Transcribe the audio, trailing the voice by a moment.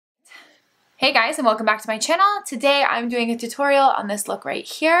Hey guys, and welcome back to my channel. Today I'm doing a tutorial on this look right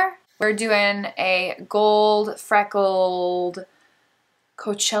here. We're doing a gold freckled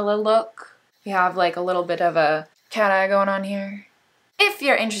Coachella look. We have like a little bit of a cat eye going on here. If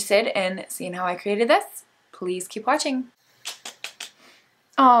you're interested in seeing how I created this, please keep watching.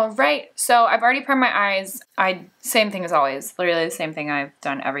 Alright, so I've already primed my eyes. Same thing as always, literally the same thing I've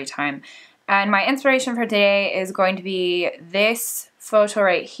done every time. And my inspiration for today is going to be this photo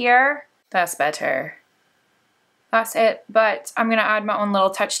right here. That's better. That's it, but I'm gonna add my own little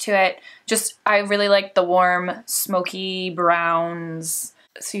touch to it. I really like the warm, smoky browns.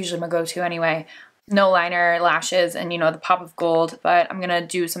 It's usually my go-to anyway. No liner, lashes, and the pop of gold, but I'm gonna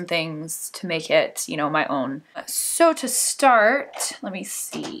do some things to make it, my own. So to start, let me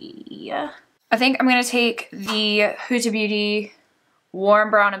see. I think I'm gonna take the Huda Beauty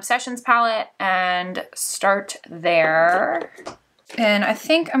Warm Brown Obsessions palette and start there. And I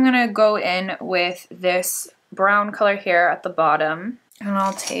think I'm gonna go in with this brown color here at the bottom. And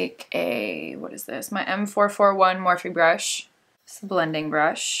I'll take a, what is this? My M441 Morphe brush. It's a blending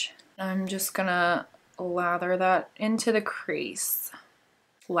brush. I'm just gonna lather that into the crease.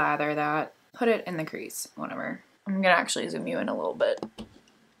 Lather that. Put it in the crease, whatever. I'm gonna actually zoom you in a little bit.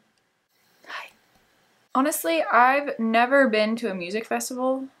 Hi. Honestly, I've never been to a music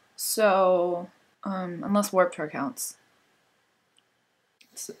festival, so, unless Warped Tour counts.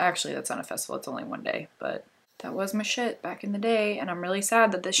 Actually, that's not a festival, it's only one day, but that was my shit back in the day, and I'm really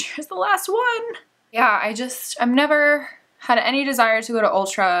sad that this year's the last one. Yeah, I've never had any desire to go to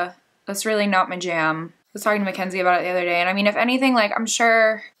Ultra. That's really not my jam. I was talking to Mackenzie about it the other day, and I mean, if anything, like, I'm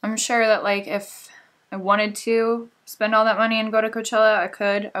sure that, like, if I wanted to spend all that money and go to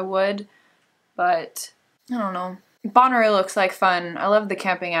Coachella, I would, but I don't know. Bonnaroo looks like fun. I love the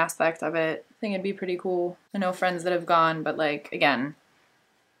camping aspect of it. I think it'd be pretty cool. I know friends that have gone, but, like, again,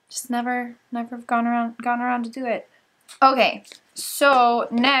 just never have gone around to do it. Okay, so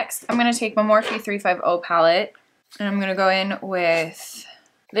next I'm gonna take my Morphe 350 palette and I'm gonna go in with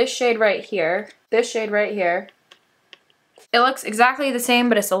this shade right here. This shade right here. It looks exactly the same,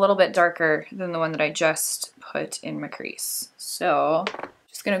 but it's a little bit darker than the one that I just put in my crease. So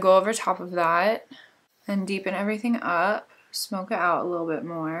just gonna go over top of that and deepen everything up, smoke it out a little bit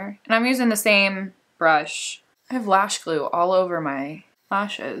more. And I'm using the same brush. I have lash glue all over my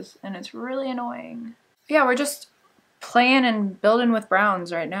lashes and it's really annoying. Yeah, we're just playing and building with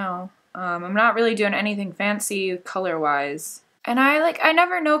browns right now. I'm not really doing anything fancy color wise. And I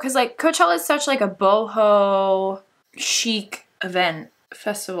never know, because like Coachella is such like a boho chic event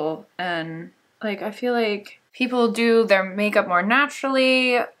festival, and like I feel like people do their makeup more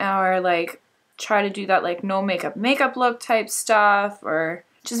naturally or like try to do that like no makeup look type stuff, or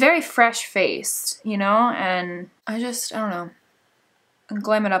just very fresh faced, and I don't know.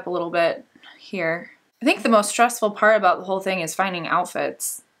 Glam it up a little bit here. I think the most stressful part about the whole thing is finding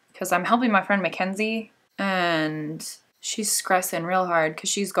outfits, because I'm helping my friend Mackenzie and she's stressing real hard because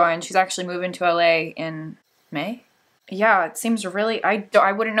she's actually moving to LA in May. Yeah, it seems really,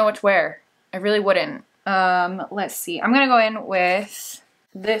 I wouldn't know what to wear. I really wouldn't. Let's see. I'm gonna go in with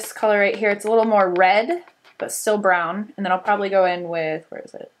this color right here. It's a little more red, but still brown. And then I'll probably go in with, where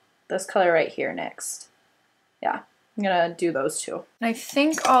is it? This color right here next. Yeah. I'm gonna do those two. And I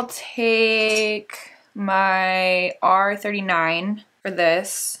think I'll take my R39 for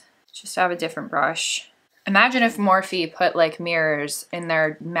this, just to have a different brush. Imagine if Morphe put like mirrors in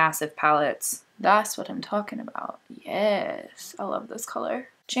their massive palettes. That's what I'm talking about. Yes, I love this color.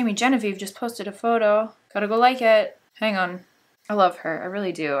 Jamie Genevieve just posted a photo. Gotta go like it. Hang on. I love her, I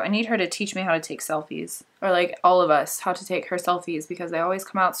really do. I need her to teach me how to take selfies. Or like all of us, how to take her selfies, because they always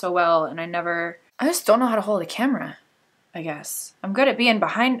come out so well and I just don't know how to hold a camera, I guess. I'm good at being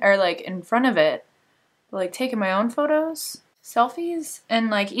behind or like in front of it, but like taking my own photos, selfies,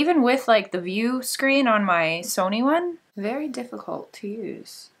 and like even with like the view screen on my Sony one, very difficult to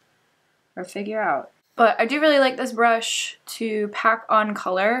use or figure out. But I do really like this brush to pack on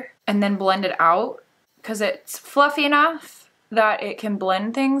color and then blend it out, because it's fluffy enough that it can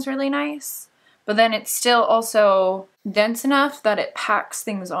blend things really nice, but then it's still also dense enough that it packs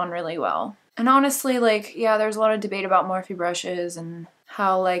things on really well. And honestly, like, yeah, there's a lot of debate about Morphe brushes and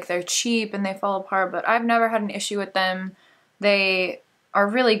how, like, they're cheap and they fall apart, but I've never had an issue with them. They are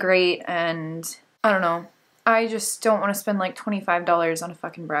really great, and I don't know. I just don't want to spend, like, $25 on a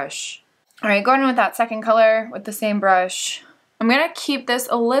fucking brush. Alright, going in with that second color with the same brush. I'm going to keep this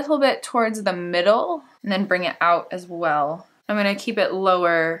a little bit towards the middle and then bring it out as well. I'm going to keep it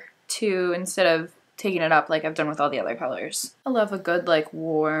lower, too, instead of taking it up like I've done with all the other colors. I love a good, like,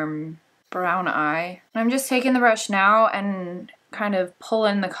 warm brown eye. I'm just taking the brush now and kind of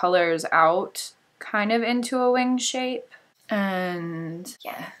pulling the colors out kind of into a wing shape. And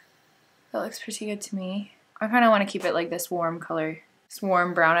yeah, that looks pretty good to me. I kind of want to keep it like this warm color. This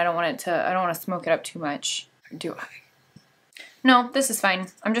warm brown. I don't want to smoke it up too much. Or do I? No, this is fine.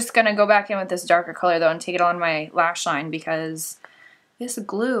 I'm just going to go back in with this darker color though and take it on my lash line because this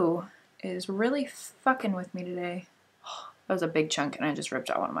glue is really fucking with me today. That was a big chunk and I just ripped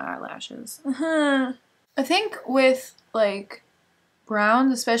out one of my eyelashes. I think with like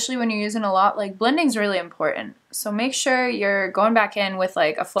browns, especially when you're using a lot, like blending's really important. So make sure you're going back in with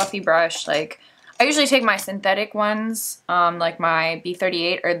like a fluffy brush. Like I usually take my synthetic ones, like my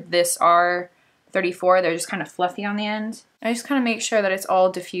B38 or this R34. They're just kind of fluffy on the end. I just kind of make sure that it's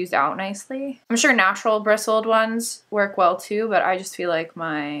all diffused out nicely. I'm sure natural bristled ones work well too, but I just feel like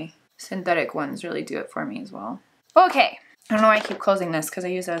my synthetic ones really do it for me as well. Okay, I don't know why I keep closing this because I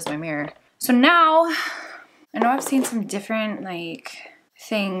use it as my mirror. So now, I know I've seen some different like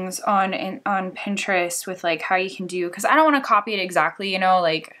things on Pinterest with like how you can do, because I don't want to copy it exactly, you know,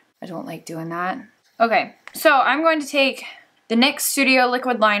 like I don't like doing that. Okay, so I'm going to take the NYX Studio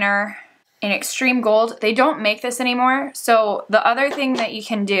Liquid Liner in Extreme Gold. They don't make this anymore. So the other thing that you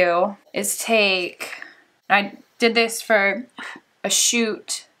can do is take, I did this for a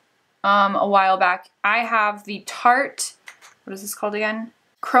shoot a while back. I have the Tarte, what is this called again?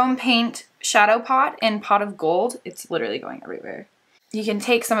 Chrome Paint Shadow Pot in Pot of Gold. It's literally going everywhere. You can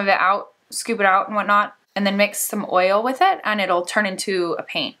take some of it out, scoop it out and whatnot, and then mix some oil with it and it'll turn into a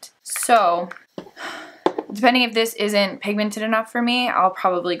paint. So depending if this isn't pigmented enough for me, I'll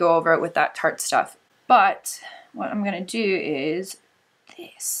probably go over it with that Tarte stuff. But what I'm gonna do is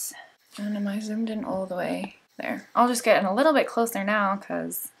this. And am I zoomed in all the way? There. I'll just get in a little bit closer now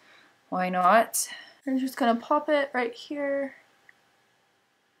because why not? I'm just gonna pop it right here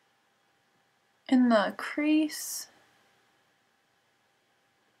in the crease.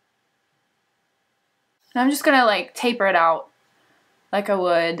 And I'm just gonna like taper it out like I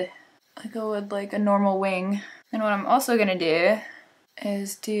would like a normal wing. And what I'm also gonna do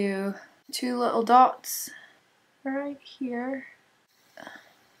is do 2 little dots right here.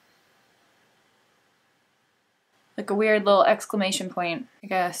 Like a weird little exclamation point, I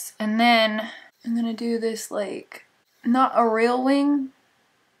guess. And then I'm gonna do this like, not a real wing,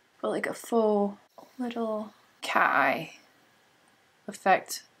 but like a faux little cat eye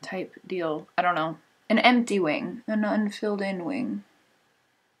effect type deal. I don't know. An empty wing, an unfilled in wing.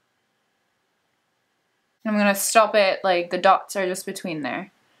 I'm gonna stop it like the dots are just between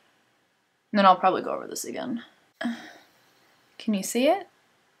there. And then I'll probably go over this again. Can you see it?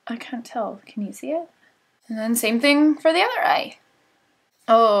 I can't tell. Can you see it? And then same thing for the other eye.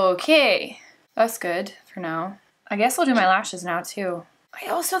 Okay, that's good for now. I guess I'll do my lashes now too. I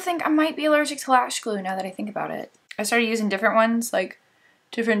also think I might be allergic to lash glue now that I think about it. I started using different ones, like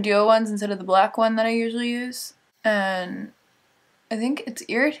different duo ones instead of the black one that I usually use. And I think it's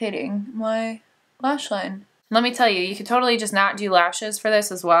irritating my lash line. Let me tell you, you could totally just not do lashes for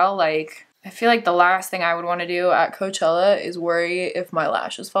this as well. Like, I feel like the last thing I would want to do at Coachella is worry if my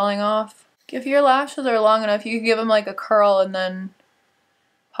lash is falling off. If your lashes are long enough, you could give them like a curl and then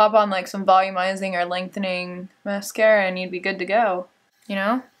pop on like some volumizing or lengthening mascara and you'd be good to go, you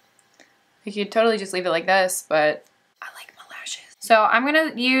know? You could totally just leave it like this, but I like my lashes. So I'm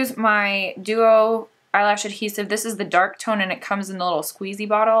gonna use my Duo eyelash adhesive. This is the dark tone and it comes in the little squeezy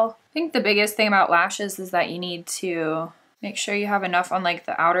bottle. I think the biggest thing about lashes is that you need to make sure you have enough on like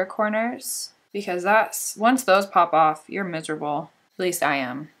the outer corners, because that's, once those pop off, you're miserable. At least I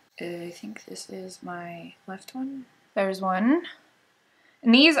am. I think this is my left one. There's one.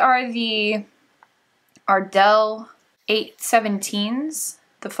 And these are the Ardell 817s,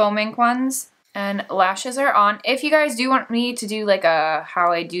 the faux mink ones. And lashes are on. If you guys do want me to do like a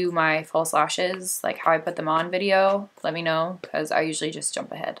how I do my false lashes, like how I put them on video, let me know, because I usually just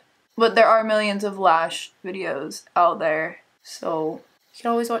jump ahead. But there are millions of lash videos out there, so you can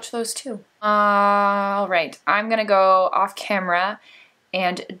always watch those too. Alright, I'm gonna go off camera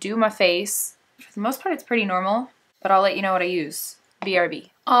and do my face. For the most part, it's pretty normal, but I'll let you know what I use. BRB.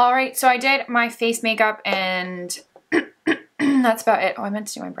 Alright, so I did my face makeup and that's about it. Oh, I meant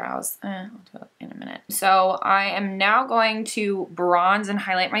to do my brows. I'll do it in a minute. So I am now going to bronze and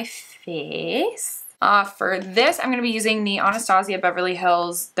highlight my face. For this, I'm going to be using the Anastasia Beverly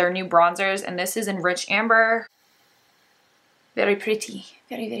Hills, their new bronzers, and this is in Rich Amber. Very pretty.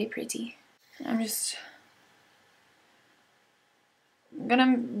 Very, very pretty. I'm just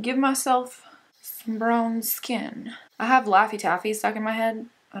gonna give myself some brown skin. I have Laffy Taffy stuck in my head.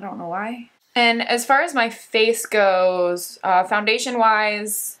 I don't know why. And as far as my face goes,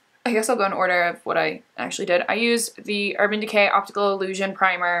 foundation-wise, I guess I'll go in order of what I actually did. I used the Urban Decay Optical Illusion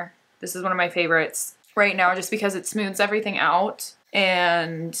Primer. This is one of my favorites right now just because it smooths everything out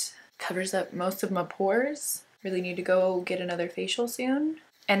and covers up most of my pores. Really need to go get another facial soon.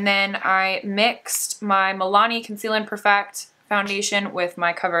 And then I mixed my Milani Conceal and Perfect foundation with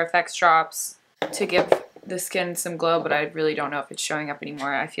my CoverFX drops to give the skin some glow, but I really don't know if it's showing up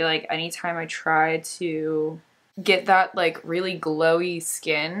anymore. I feel like anytime I try to get that like really glowy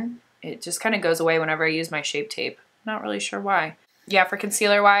skin, it just kind of goes away whenever I use my Shape Tape. Not really sure why. Yeah, for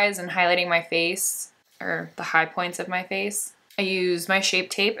concealer wise and highlighting my face, or the high points of my face, I use my Shape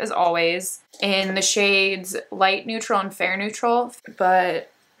Tape as always in the shades Light Neutral and Fair Neutral.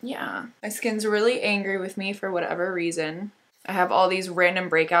 But yeah, my skin's really angry with me for whatever reason. I have all these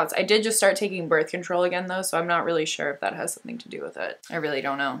random breakouts. I did just start taking birth control again though, so I'm not really sure if that has something to do with it. I really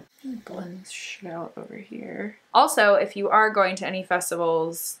don't know. Blend this shit out over here. Also, if you are going to any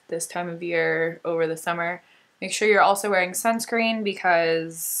festivals this time of year over the summer, make sure you're also wearing sunscreen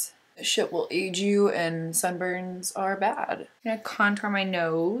because shit will age you and sunburns are bad. I'm gonna contour my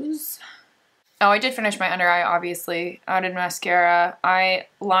nose. Oh, I did finish my under eye, obviously. Added mascara. I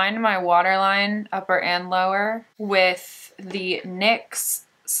lined my waterline, upper and lower, with the NYX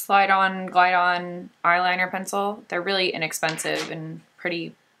Slide On, Glide On eyeliner pencil. They're really inexpensive and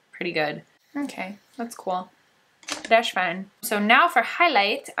pretty good. Okay, that's cool. That's fine. So now for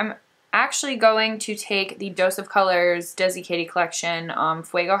highlight, I'm actually going to take the Dose of Colors Desi Katy Collection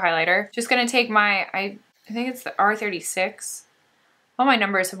Fuego highlighter. Just gonna take my, I think it's the R36. All my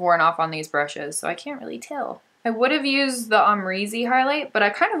numbers have worn off on these brushes, so I can't really tell. I would have used the Omrizi highlight, but I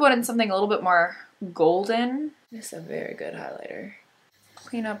kind of wanted something a little bit more golden. This is a very good highlighter.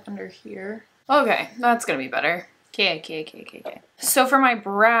 Clean up under here. Okay, that's gonna be better. Okay. So for my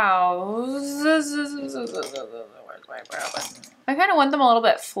brows, where's my brow button? I kind of want them a little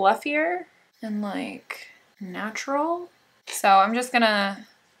bit fluffier and like natural. So I'm just gonna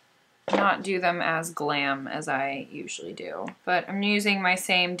not do them as glam as I usually do. But I'm using my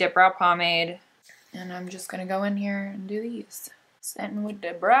same Dipbrow pomade and I'm just gonna go in here and do these. Starting with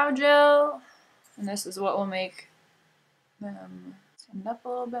the brow gel. And this is what will make them stand up a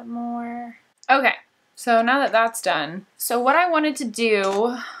little bit more. Okay, so now that that's done. So what I wanted to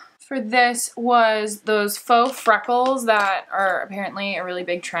do for this was those faux freckles that are apparently a really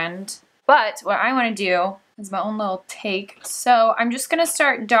big trend. But what I want to do is my own little take. So I'm just going to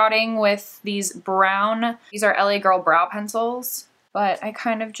start dotting with these brown, these are LA Girl brow pencils, but I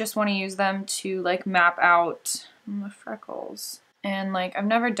kind of just want to use them to like map out the freckles. And like I've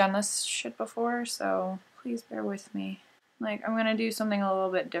never done this shit before, so please bear with me. Like I'm going to do something a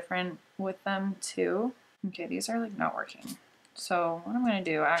little bit different with them too. Okay, these are like not working. So what I'm going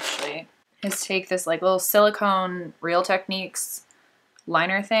to do actually is take this like little silicone Real Techniques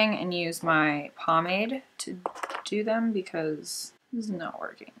liner thing and use my pomade to do them because this is not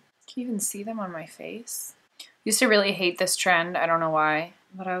working. Can you even see them on my face? I used to really hate this trend. I don't know why,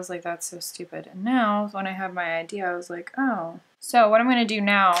 but I was like, that's so stupid. And now when I had my idea, I was like, oh. So what I'm going to do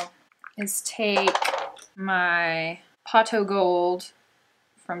now is take my Poteau Gold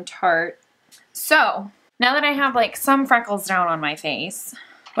from Tarte. So now that I have like some freckles down on my face,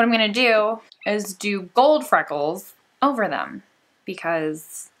 what I'm going to do is do gold freckles over them.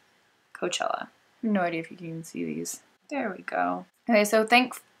 Because Coachella. I have no idea if you can even see these. There we go. Okay, so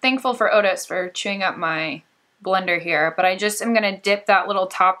thankful for Otis for chewing up my blender here, but I just am gonna dip that little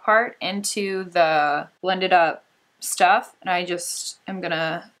top part into the blended up stuff, and I just am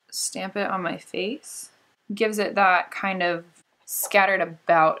gonna stamp it on my face. Gives it that kind of scattered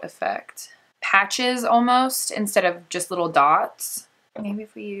about effect. Patches almost, instead of just little dots. Maybe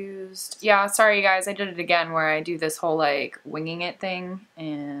if we used, yeah, sorry you guys, I did it again where I do this whole like winging it thing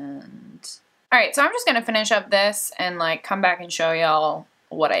and, all right, so I'm just gonna finish up this and like come back and show y'all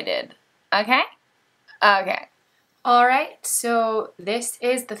what I did, okay? Okay. All right, so this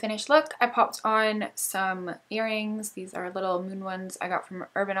is the finished look. I popped on some earrings. These are little moon ones I got from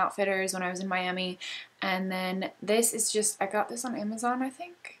Urban Outfitters when I was in Miami. And then this is just, I got this on Amazon, I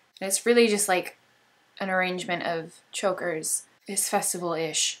think. And it's really just like an arrangement of chokers. It's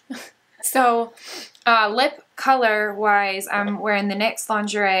festival-ish. So, lip color-wise, I'm wearing the NYX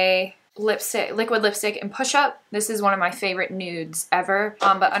Lingerie lipstick, liquid lipstick in Push Up. This is one of my favorite nudes ever.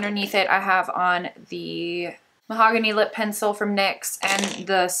 But underneath it, I have on the Mahogany Lip Pencil from NYX and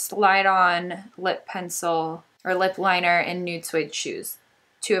the Slide On Lip Pencil, or lip liner in Nude Suede Shoes.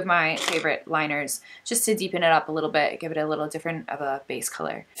 Two of my favorite liners, just to deepen it up a little bit, give it a little different of a base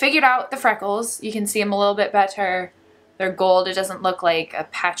color. Figured out the freckles. You can see them a little bit better. They're gold. It doesn't look like a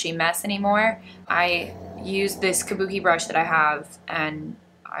patchy mess anymore. I used this kabuki brush that I have and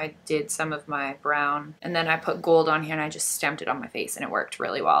I did some of my brown and then I put gold on here and I just stamped it on my face and it worked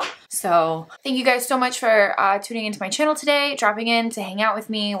really well. So thank you guys so much for tuning into my channel today, dropping in to hang out with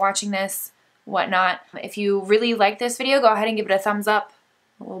me, watching this, whatnot. If you really like this video, go ahead and give it a thumbs up.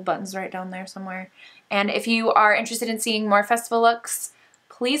 The little button's right down there somewhere. And if you are interested in seeing more festival looks,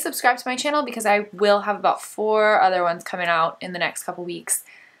 please subscribe to my channel because I will have about 4 other ones coming out in the next couple weeks.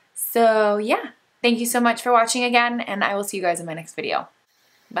 So yeah, thank you so much for watching again, and I will see you guys in my next video.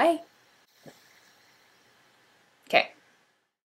 Bye!